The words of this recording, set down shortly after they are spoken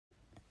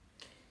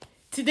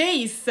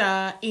Today is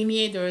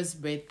Iniedo's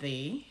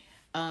birthday.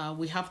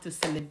 We have to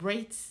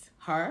celebrate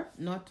her,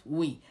 not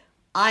we.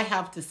 I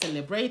have to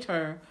celebrate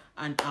her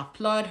and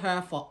applaud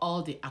her for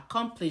all the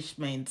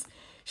accomplishments.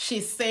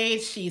 She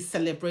said she's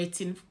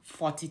celebrating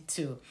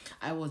 42.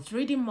 I was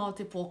reading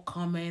multiple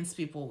comments.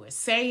 People were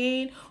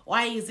saying,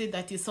 why is it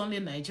that it's only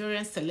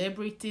Nigerian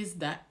celebrities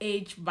that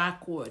age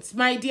backwards?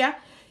 My dear,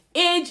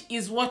 age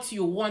is what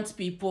you want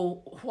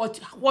people,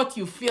 what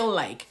you feel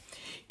like.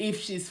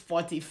 If she's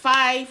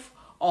 45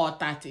 or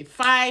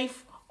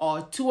 35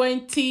 or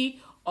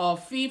 20 or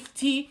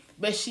 50,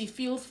 but she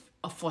feels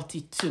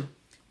 42.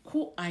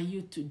 Who are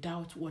you to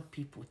doubt what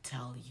people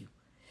tell you?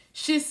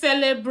 She's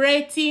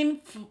celebrating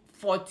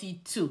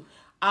 42.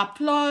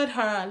 Applaud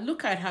her.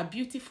 Look at her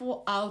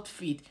beautiful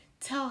outfit.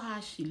 Tell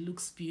her she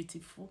looks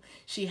beautiful.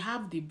 She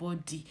have the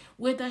body.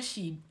 Whether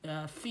she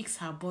fix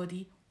her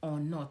body or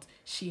not,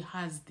 she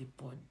has the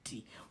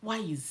body. Why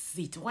is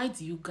it? Why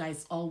do you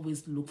guys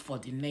always look for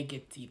the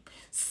negative?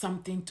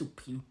 Something to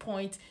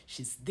pinpoint.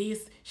 She's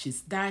this,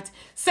 she's that.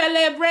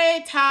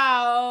 Celebrate her.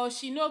 Oh,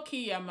 she no kill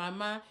your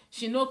mama.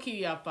 She no kill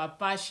your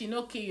papa. She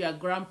no kill your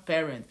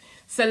grandparents.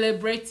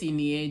 Celebrate in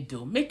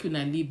Edo. Make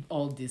una leave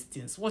all these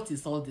things. What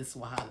is all this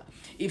wahala?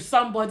 If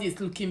somebody is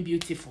looking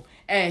beautiful,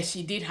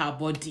 she did her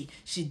body.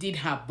 She did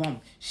her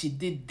bum. She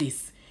did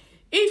this.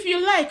 If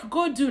you like,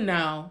 go do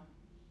now.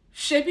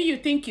 Shebi, you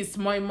think it's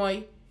moi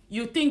moi.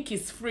 You think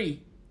it's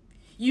free.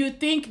 You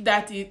think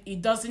that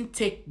it doesn't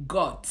take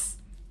guts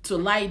to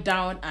lie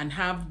down and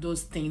have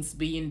those things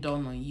being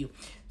done on you.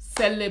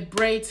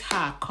 Celebrate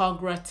her.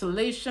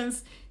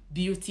 Congratulations,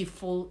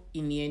 beautiful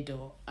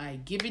Iniedo. I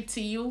give it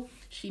to you.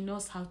 She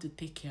knows how to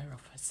take care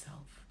of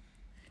herself.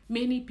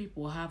 Many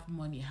people have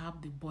money,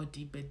 have the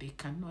body, but they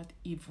cannot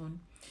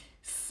even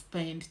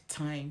spend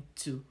time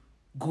to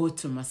go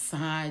to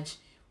massage,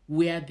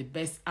 wear the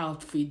best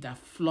outfit that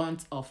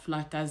flaunts or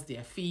flatters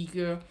their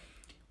figure,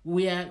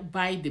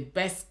 buy the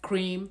best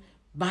cream,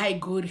 buy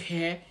good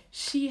hair.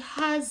 She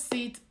has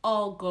it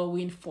all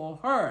going for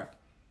her.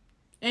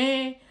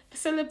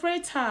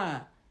 Celebrate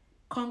her.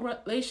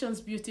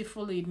 Congratulations,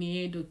 beautiful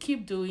Iniedo.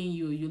 Keep doing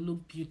you. You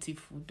look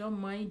beautiful. Don't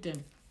mind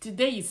them.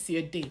 Today is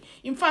your day.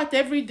 In fact,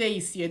 every day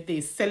is your day.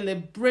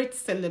 Celebrate,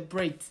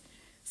 celebrate.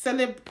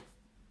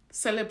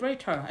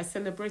 Celebrate her. I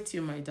celebrate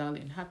you, my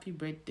darling. Happy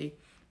birthday.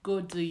 Go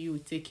do you.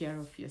 Take care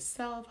of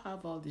yourself.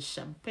 Have all the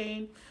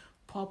champagne.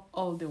 Pop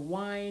all the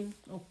wine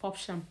or pop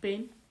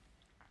champagne.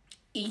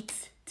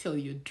 Eat till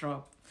you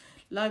drop.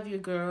 Love you,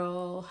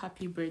 girl.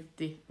 Happy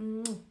birthday.